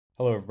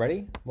Hello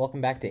everybody, welcome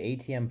back to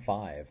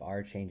ATM5,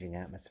 Our Changing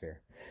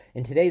Atmosphere.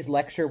 In today's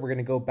lecture, we're going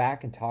to go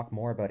back and talk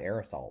more about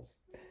aerosols.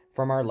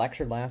 From our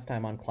lecture last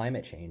time on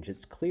climate change,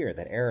 it's clear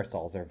that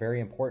aerosols are very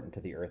important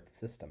to the Earth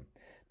system,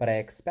 but I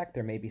expect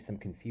there may be some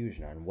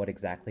confusion on what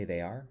exactly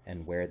they are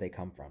and where they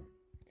come from.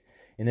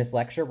 In this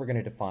lecture, we're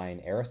going to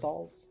define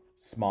aerosols,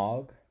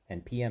 smog,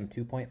 and PM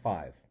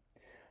 2.5.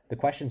 The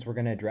questions we're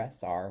going to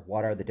address are,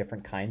 what are the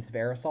different kinds of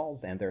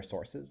aerosols and their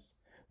sources?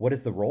 What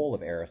is the role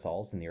of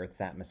aerosols in the Earth's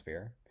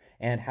atmosphere?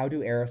 And how do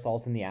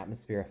aerosols in the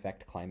atmosphere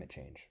affect climate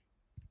change?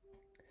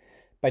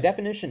 By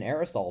definition,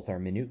 aerosols are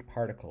minute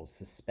particles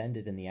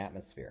suspended in the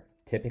atmosphere,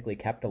 typically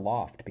kept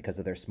aloft because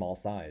of their small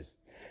size.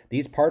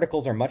 These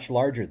particles are much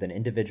larger than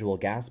individual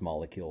gas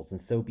molecules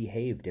and so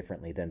behave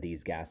differently than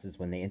these gases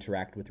when they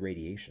interact with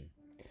radiation.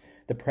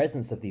 The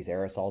presence of these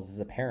aerosols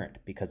is apparent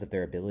because of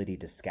their ability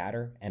to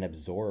scatter and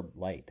absorb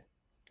light.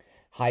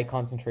 High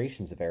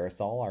concentrations of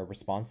aerosol are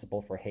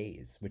responsible for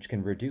haze, which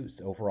can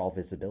reduce overall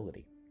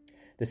visibility.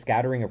 The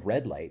scattering of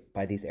red light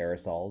by these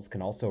aerosols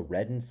can also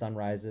redden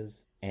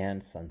sunrises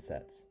and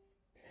sunsets.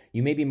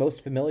 You may be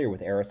most familiar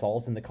with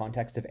aerosols in the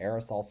context of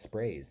aerosol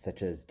sprays,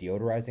 such as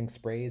deodorizing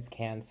sprays,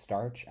 canned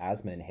starch,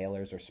 asthma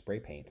inhalers, or spray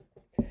paint.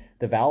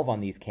 The valve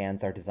on these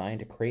cans are designed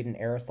to create an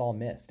aerosol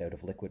mist out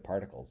of liquid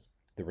particles.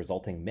 The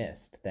resulting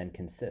mist then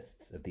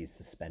consists of these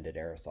suspended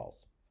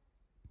aerosols.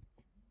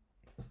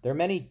 There are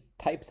many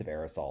types of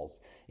aerosols,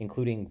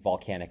 including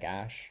volcanic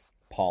ash,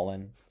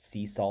 pollen,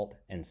 sea salt,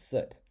 and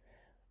soot,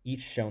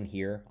 each shown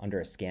here under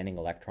a scanning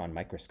electron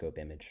microscope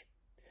image.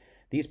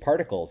 These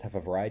particles have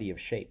a variety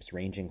of shapes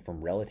ranging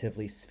from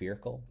relatively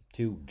spherical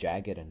to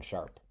jagged and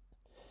sharp.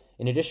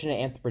 In addition to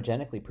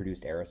anthropogenically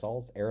produced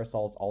aerosols,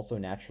 aerosols also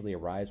naturally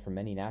arise from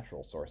many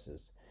natural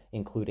sources,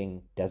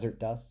 including desert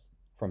dust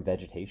from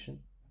vegetation,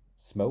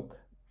 smoke,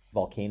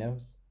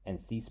 volcanoes, and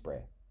sea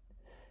spray.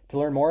 To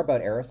learn more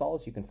about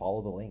aerosols, you can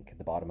follow the link at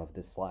the bottom of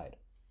this slide.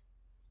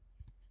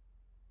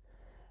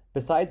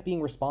 Besides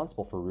being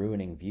responsible for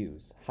ruining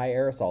views, high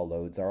aerosol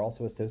loads are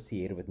also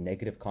associated with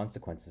negative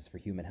consequences for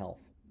human health.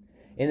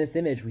 In this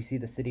image, we see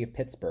the city of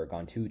Pittsburgh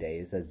on 2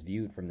 days as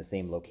viewed from the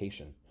same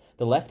location.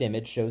 The left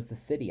image shows the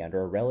city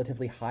under a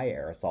relatively high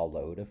aerosol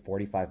load of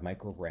 45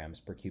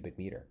 micrograms per cubic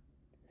meter.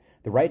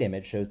 The right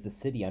image shows the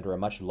city under a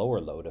much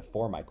lower load of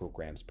 4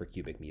 micrograms per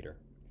cubic meter.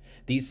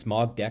 These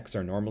smog decks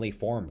are normally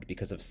formed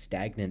because of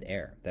stagnant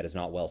air that is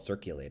not well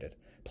circulated,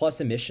 plus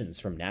emissions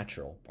from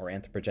natural or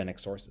anthropogenic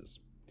sources.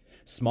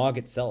 Smog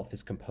itself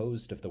is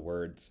composed of the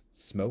words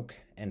smoke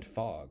and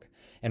fog,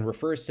 and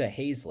refers to a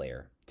haze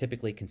layer,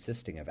 typically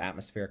consisting of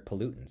atmospheric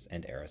pollutants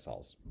and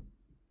aerosols.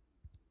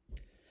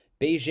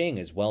 Beijing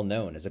is well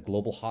known as a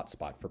global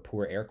hotspot for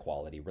poor air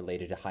quality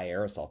related to high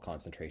aerosol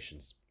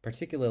concentrations,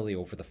 particularly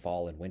over the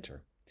fall and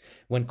winter.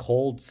 When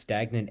cold,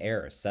 stagnant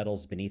air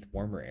settles beneath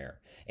warmer air,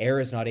 air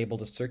is not able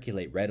to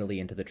circulate readily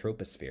into the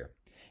troposphere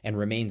and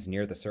remains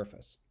near the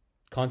surface.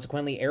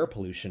 Consequently, air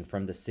pollution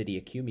from the city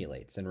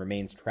accumulates and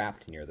remains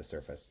trapped near the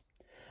surface.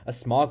 A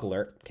smog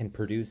alert can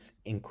produce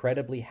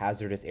incredibly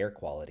hazardous air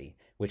quality,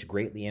 which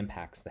greatly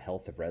impacts the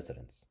health of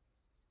residents.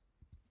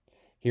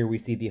 Here we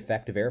see the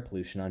effect of air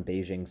pollution on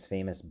Beijing's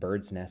famous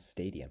Bird's Nest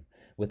Stadium,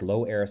 with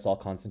low aerosol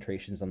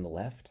concentrations on the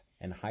left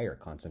and higher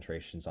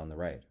concentrations on the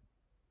right.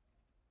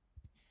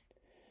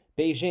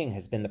 Beijing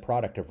has been the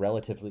product of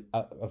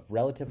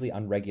relatively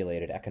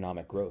unregulated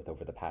economic growth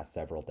over the past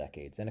several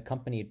decades and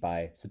accompanied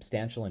by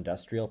substantial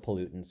industrial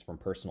pollutants from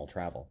personal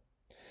travel.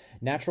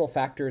 Natural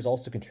factors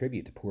also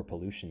contribute to poor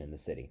pollution in the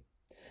city.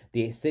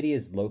 The city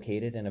is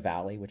located in a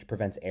valley which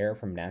prevents air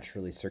from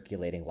naturally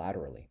circulating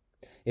laterally.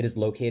 It is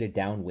located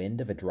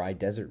downwind of a dry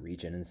desert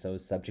region and so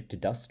is subject to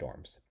dust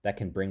storms that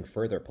can bring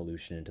further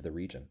pollution into the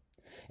region.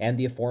 And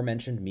the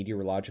aforementioned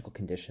meteorological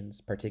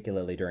conditions,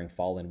 particularly during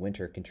fall and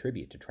winter,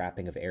 contribute to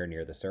trapping of air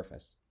near the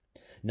surface.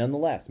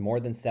 Nonetheless, more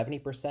than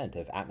 70%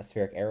 of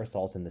atmospheric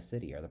aerosols in the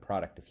city are the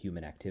product of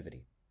human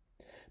activity.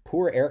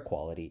 Poor air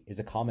quality is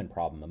a common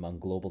problem among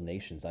global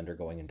nations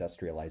undergoing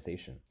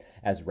industrialization,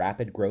 as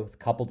rapid growth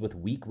coupled with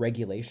weak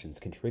regulations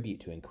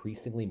contribute to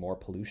increasingly more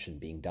pollution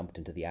being dumped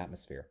into the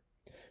atmosphere.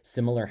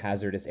 Similar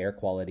hazardous air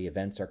quality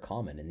events are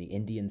common in the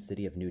Indian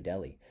city of New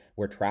Delhi,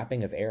 where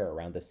trapping of air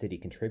around the city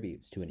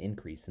contributes to an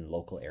increase in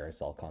local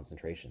aerosol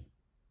concentration.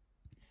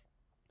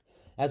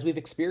 As we've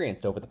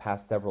experienced over the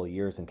past several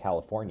years in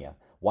California,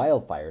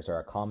 wildfires are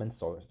a common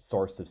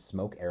source of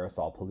smoke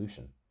aerosol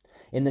pollution.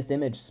 In this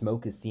image,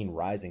 smoke is seen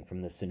rising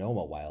from the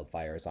Sonoma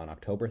wildfires on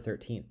October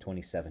 13,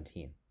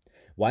 2017.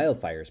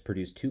 Wildfires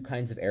produce 2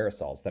 kinds of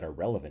aerosols that are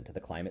relevant to the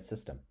climate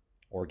system: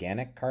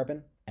 organic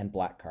carbon and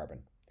black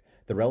carbon.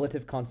 The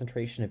relative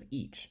concentration of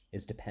each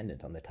is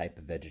dependent on the type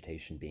of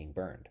vegetation being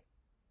burned.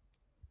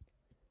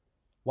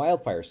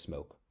 Wildfire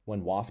smoke,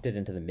 when wafted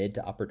into the mid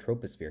to upper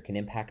troposphere, can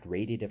impact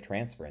radiative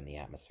transfer in the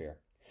atmosphere.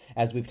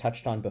 As we've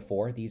touched on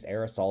before, these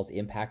aerosols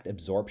impact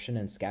absorption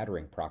and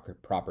scattering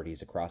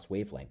properties across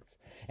wavelengths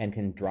and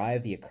can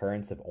drive the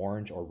occurrence of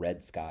orange or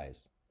red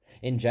skies.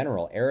 In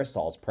general,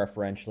 aerosols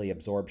preferentially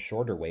absorb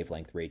shorter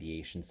wavelength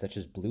radiation such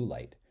as blue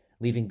light,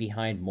 leaving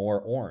behind more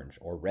orange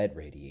or red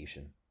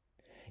radiation.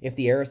 If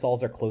the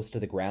aerosols are close to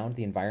the ground,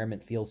 the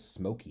environment feels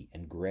smoky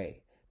and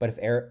gray. But if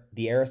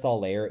the aerosol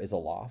layer is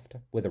aloft,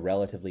 with a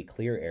relatively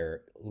clear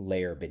air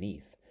layer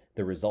beneath,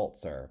 the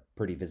results are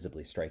pretty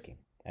visibly striking,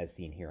 as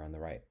seen here on the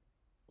right.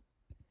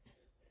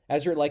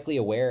 As you're likely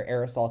aware,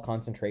 aerosol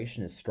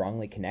concentration is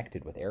strongly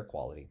connected with air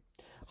quality.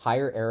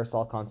 Higher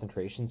aerosol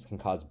concentrations can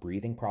cause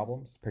breathing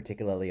problems,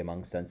 particularly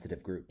among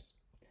sensitive groups.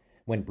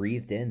 When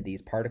breathed in,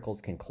 these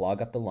particles can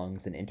clog up the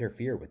lungs and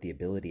interfere with the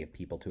ability of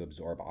people to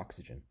absorb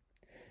oxygen.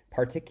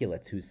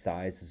 Particulates whose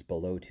size is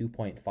below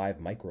 2.5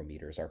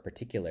 micrometers are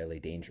particularly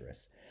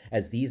dangerous,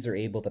 as these are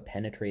able to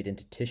penetrate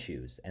into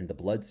tissues and the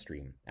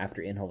bloodstream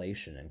after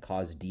inhalation and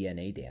cause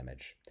DNA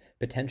damage,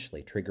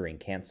 potentially triggering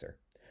cancer,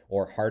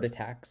 or heart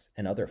attacks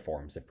and other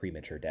forms of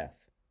premature death.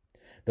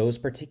 Those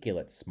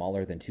particulates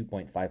smaller than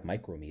 2.5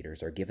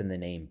 micrometers are given the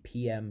name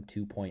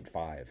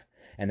PM2.5,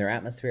 and their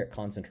atmospheric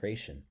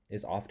concentration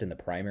is often the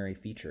primary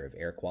feature of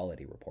air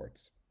quality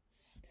reports.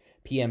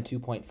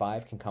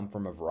 PM2.5 can come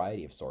from a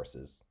variety of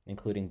sources,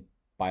 including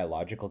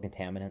biological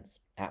contaminants,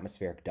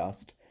 atmospheric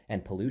dust,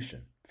 and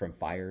pollution from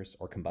fires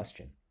or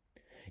combustion.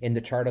 In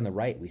the chart on the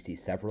right, we see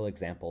several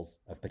examples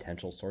of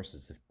potential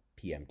sources of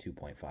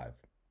PM2.5.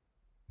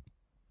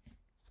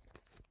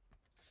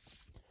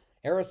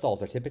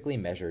 Aerosols are typically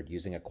measured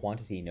using a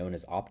quantity known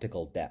as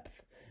optical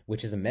depth,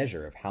 which is a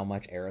measure of how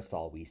much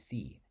aerosol we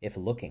see if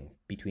looking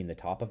between the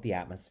top of the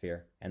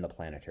atmosphere and the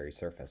planetary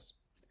surface.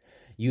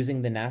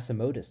 Using the NASA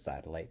MODIS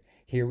satellite,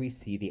 here we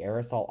see the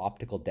aerosol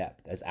optical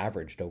depth as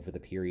averaged over the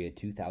period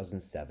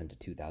 2007 to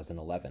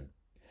 2011.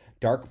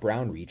 Dark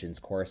brown regions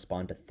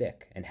correspond to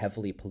thick and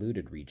heavily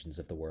polluted regions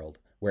of the world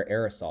where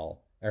air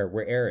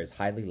is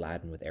highly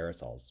laden with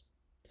aerosols.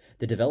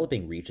 The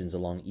developing regions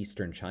along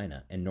eastern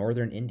China and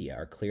northern India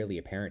are clearly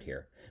apparent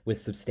here,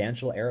 with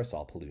substantial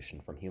aerosol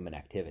pollution from human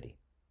activity.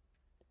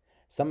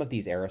 Some of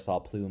these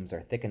aerosol plumes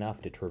are thick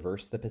enough to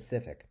traverse the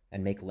Pacific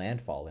and make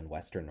landfall in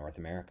western North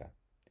America.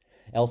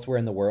 Elsewhere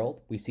in the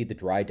world, we see the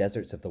dry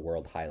deserts of the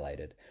world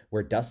highlighted,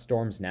 where dust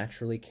storms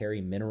naturally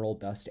carry mineral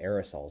dust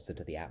aerosols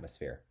into the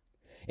atmosphere.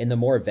 In the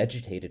more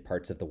vegetated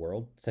parts of the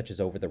world, such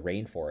as over the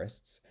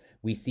rainforests,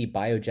 we see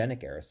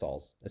biogenic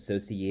aerosols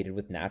associated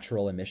with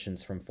natural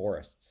emissions from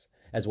forests,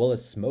 as well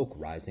as smoke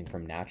rising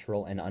from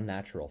natural and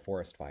unnatural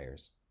forest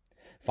fires.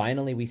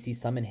 Finally, we see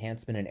some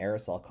enhancement in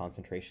aerosol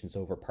concentrations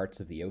over parts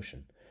of the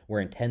ocean,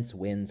 where intense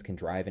winds can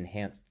drive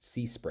enhanced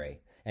sea spray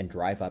and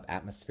drive up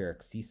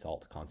atmospheric sea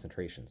salt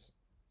concentrations.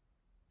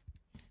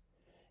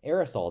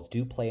 Aerosols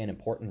do play an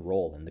important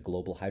role in the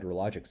global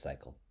hydrologic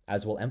cycle,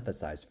 as we'll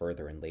emphasize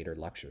further in later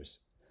lectures.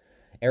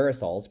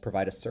 Aerosols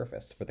provide a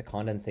surface for the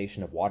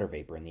condensation of water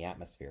vapor in the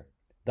atmosphere.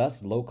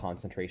 Thus, low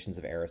concentrations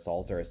of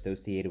aerosols are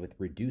associated with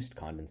reduced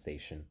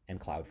condensation and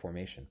cloud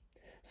formation.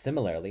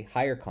 Similarly,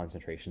 higher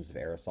concentrations of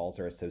aerosols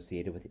are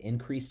associated with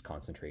increased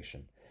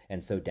concentration,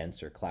 and so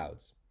denser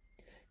clouds.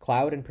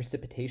 Cloud and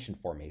precipitation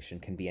formation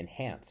can be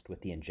enhanced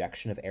with the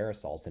injection of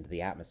aerosols into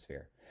the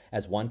atmosphere,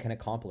 as one can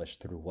accomplish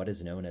through what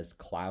is known as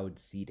cloud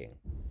seeding.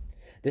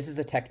 This is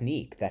a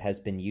technique that has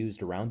been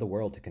used around the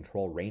world to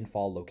control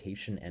rainfall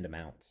location and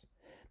amounts.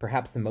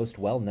 Perhaps the most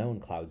well-known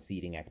cloud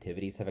seeding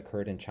activities have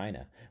occurred in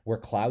China, where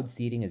cloud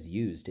seeding is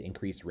used to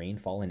increase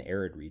rainfall in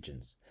arid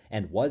regions,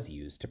 and was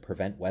used to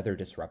prevent weather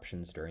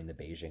disruptions during the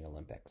Beijing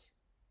Olympics.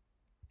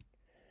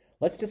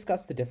 Let's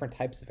discuss the different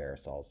types of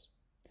aerosols.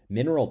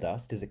 Mineral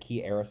dust is a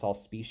key aerosol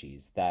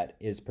species that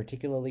is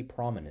particularly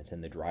prominent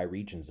in the dry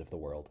regions of the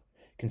world,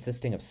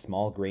 consisting of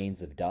small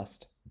grains of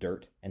dust,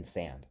 dirt, and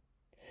sand.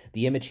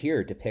 The image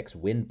here depicts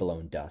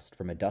wind-blown dust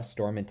from a dust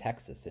storm in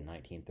Texas in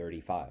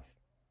 1935.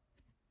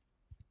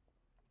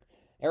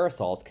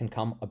 Aerosols can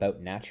come about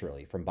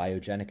naturally from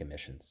biogenic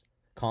emissions,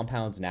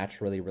 compounds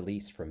naturally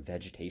released from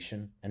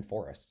vegetation and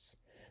forests.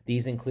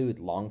 These include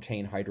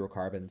long-chain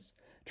hydrocarbons,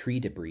 tree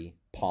debris,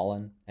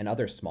 pollen, and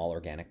other small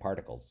organic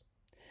particles.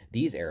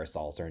 These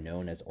aerosols are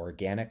known as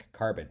organic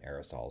carbon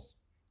aerosols.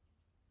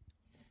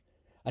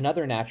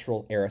 Another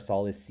natural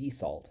aerosol is sea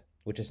salt,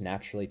 which is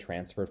naturally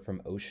transferred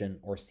from ocean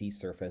or sea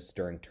surface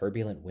during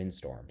turbulent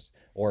windstorms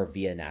or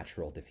via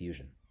natural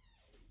diffusion.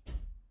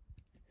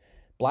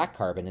 Black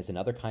carbon is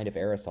another kind of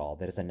aerosol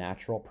that is a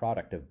natural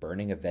product of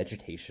burning of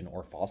vegetation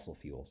or fossil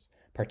fuels,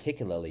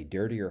 particularly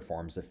dirtier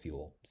forms of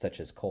fuel, such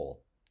as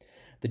coal.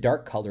 The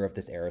dark color of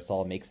this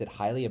aerosol makes it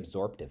highly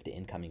absorptive to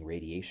incoming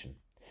radiation.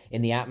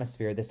 In the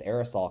atmosphere, this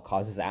aerosol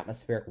causes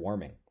atmospheric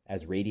warming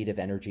as radiative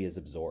energy is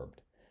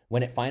absorbed.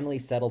 When it finally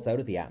settles out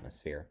of the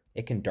atmosphere,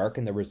 it can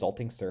darken the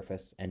resulting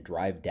surface and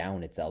drive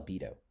down its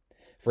albedo.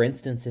 For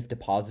instance, if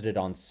deposited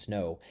on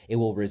snow, it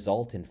will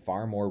result in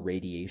far more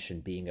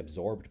radiation being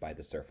absorbed by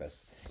the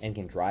surface and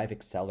can drive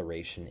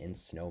acceleration in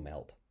snow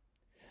melt.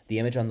 The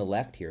image on the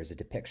left here is a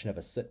depiction of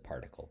a soot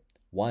particle,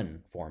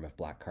 one form of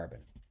black carbon.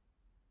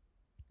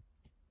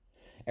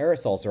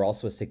 Aerosols are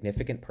also a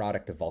significant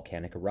product of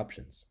volcanic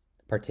eruptions.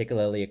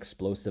 Particularly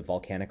explosive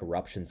volcanic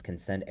eruptions can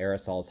send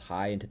aerosols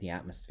high into the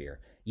atmosphere,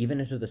 even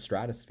into the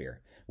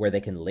stratosphere, where they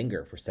can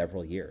linger for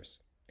several years.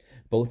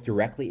 Both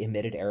directly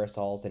emitted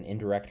aerosols and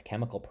indirect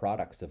chemical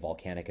products of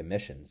volcanic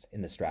emissions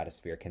in the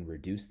stratosphere can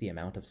reduce the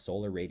amount of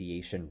solar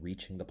radiation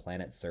reaching the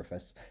planet's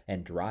surface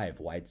and drive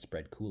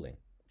widespread cooling.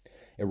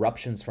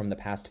 Eruptions from the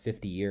past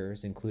 50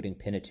 years, including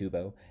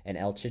Pinatubo and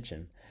El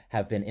Chichen,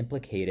 have been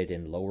implicated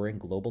in lowering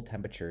global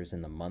temperatures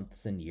in the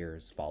months and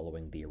years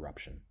following the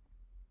eruption.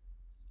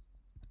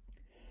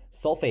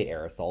 Sulfate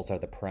aerosols are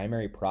the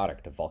primary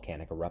product of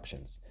volcanic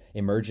eruptions,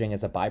 emerging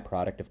as a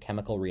byproduct of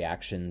chemical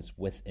reactions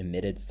with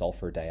emitted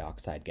sulfur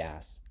dioxide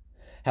gas.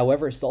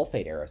 However,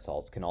 sulfate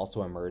aerosols can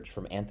also emerge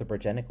from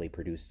anthropogenically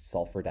produced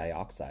sulfur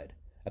dioxide,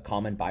 a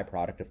common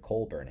byproduct of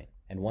coal burning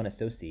and one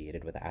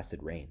associated with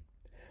acid rain,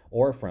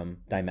 or from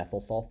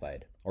dimethyl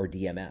sulfide, or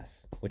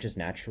DMS, which is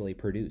naturally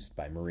produced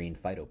by marine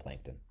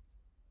phytoplankton.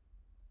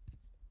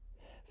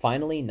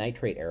 Finally,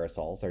 nitrate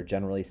aerosols are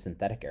generally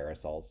synthetic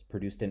aerosols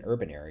produced in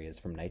urban areas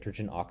from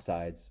nitrogen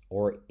oxides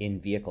or in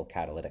vehicle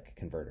catalytic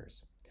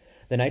converters.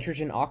 The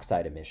nitrogen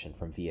oxide emission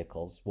from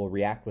vehicles will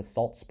react with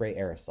salt spray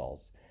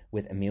aerosols,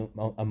 with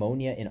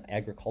ammonia in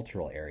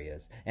agricultural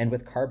areas, and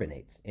with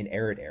carbonates in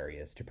arid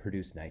areas to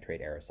produce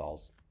nitrate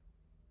aerosols.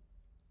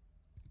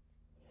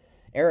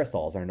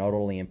 Aerosols are not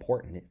only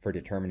important for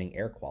determining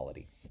air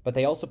quality, but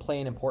they also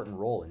play an important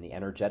role in the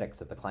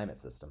energetics of the climate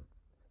system.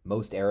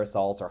 Most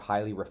aerosols are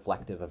highly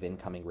reflective of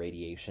incoming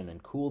radiation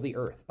and cool the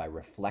Earth by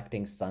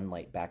reflecting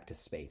sunlight back to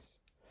space.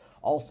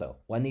 Also,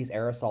 when these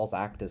aerosols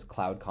act as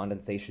cloud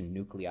condensation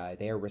nuclei,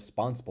 they are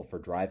responsible for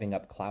driving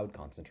up cloud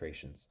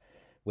concentrations,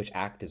 which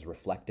act as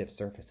reflective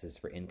surfaces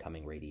for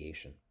incoming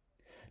radiation.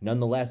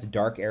 Nonetheless,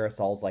 dark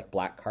aerosols like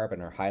black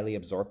carbon are highly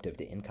absorptive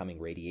to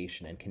incoming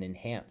radiation and can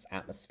enhance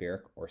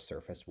atmospheric or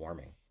surface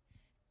warming.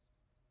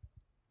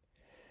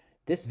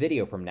 This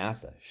video from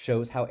NASA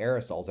shows how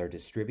aerosols are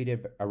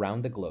distributed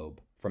around the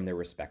globe from their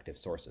respective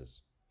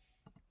sources.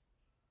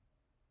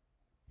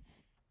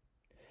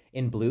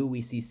 In blue,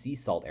 we see sea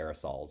salt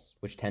aerosols,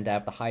 which tend to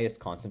have the highest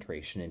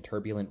concentration in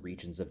turbulent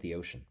regions of the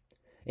ocean.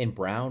 In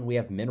brown, we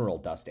have mineral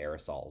dust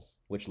aerosols,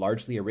 which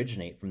largely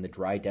originate from the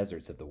dry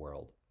deserts of the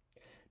world.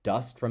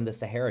 Dust from the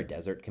Sahara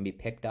Desert can be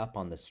picked up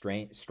on the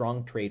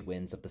strong trade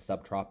winds of the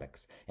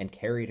subtropics and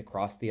carried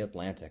across the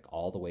Atlantic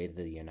all the way to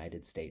the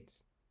United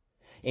States.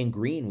 In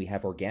green, we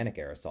have organic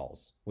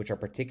aerosols, which are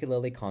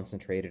particularly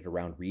concentrated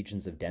around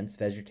regions of dense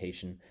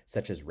vegetation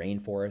such as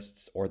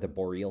rainforests or the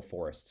boreal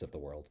forests of the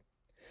world.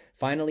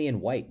 Finally, in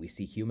white, we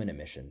see human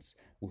emissions,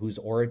 whose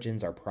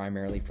origins are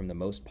primarily from the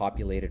most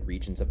populated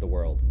regions of the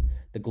world.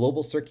 The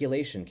global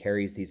circulation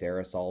carries these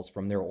aerosols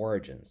from their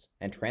origins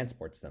and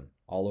transports them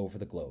all over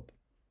the globe.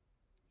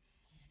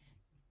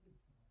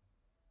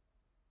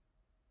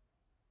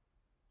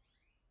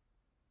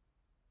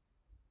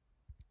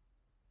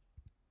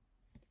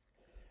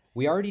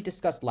 We already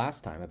discussed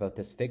last time about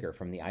this figure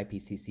from the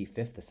IPCC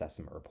 5th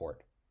Assessment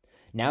Report.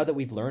 Now that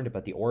we've learned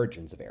about the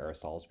origins of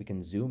aerosols, we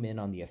can zoom in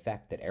on the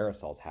effect that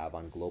aerosols have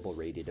on global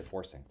radiative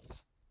forcing.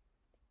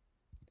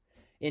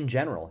 In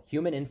general,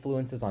 human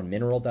influences on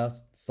mineral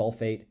dust,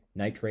 sulfate,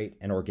 nitrate,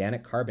 and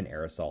organic carbon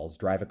aerosols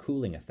drive a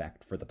cooling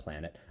effect for the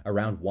planet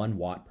around 1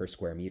 watt per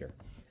square meter.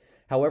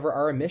 However,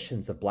 our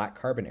emissions of black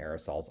carbon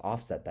aerosols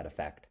offset that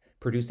effect,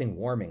 producing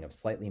warming of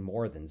slightly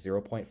more than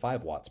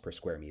 0.5 watts per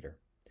square meter.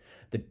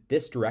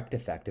 This direct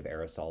effect of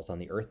aerosols on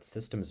the Earth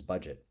system's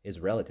budget is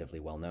relatively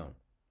well known.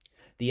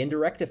 The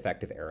indirect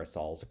effect of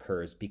aerosols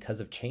occurs because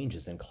of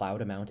changes in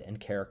cloud amount and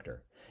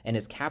character, and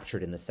is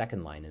captured in the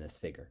second line in this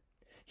figure.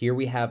 Here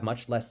we have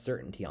much less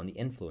certainty on the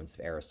influence of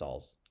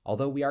aerosols,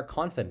 although we are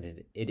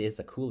confident it is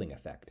a cooling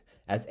effect.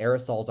 As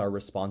aerosols are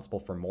responsible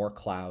for more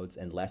clouds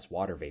and less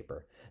water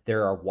vapor,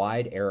 there are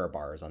wide error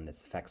bars on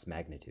this effect's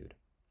magnitude.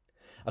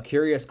 A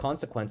curious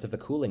consequence of the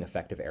cooling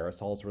effect of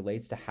aerosols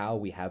relates to how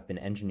we have been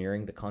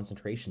engineering the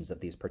concentrations of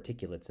these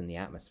particulates in the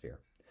atmosphere.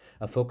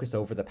 A focus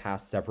over the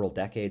past several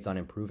decades on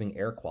improving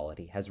air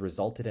quality has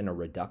resulted in a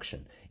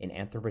reduction in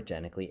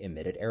anthropogenically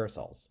emitted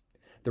aerosols.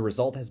 The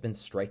result has been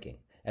striking,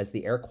 as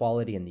the air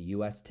quality in the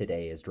US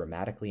today is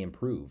dramatically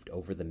improved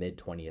over the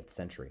mid-20th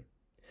century.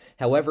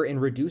 However, in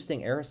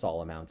reducing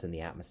aerosol amounts in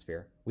the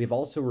atmosphere, we've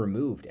also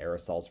removed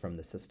aerosols from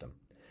the system,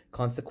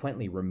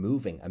 consequently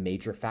removing a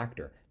major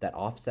factor that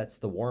offsets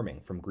the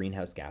warming from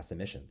greenhouse gas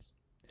emissions.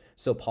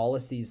 So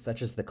policies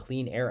such as the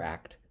Clean Air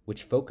Act,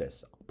 which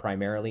focus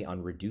primarily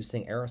on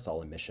reducing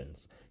aerosol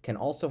emissions, can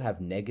also have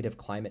negative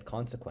climate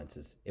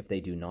consequences if they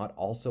do not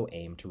also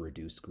aim to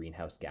reduce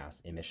greenhouse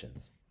gas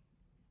emissions.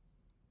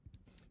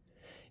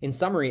 In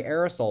summary,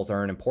 aerosols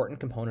are an important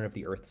component of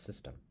the Earth's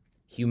system.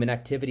 Human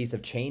activities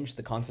have changed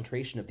the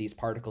concentration of these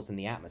particles in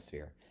the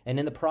atmosphere, and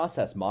in the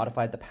process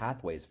modified the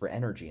pathways for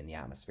energy in the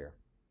atmosphere.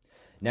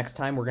 Next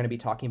time, we're going to be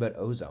talking about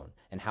ozone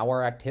and how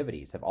our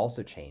activities have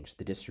also changed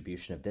the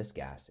distribution of this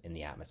gas in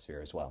the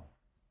atmosphere as well.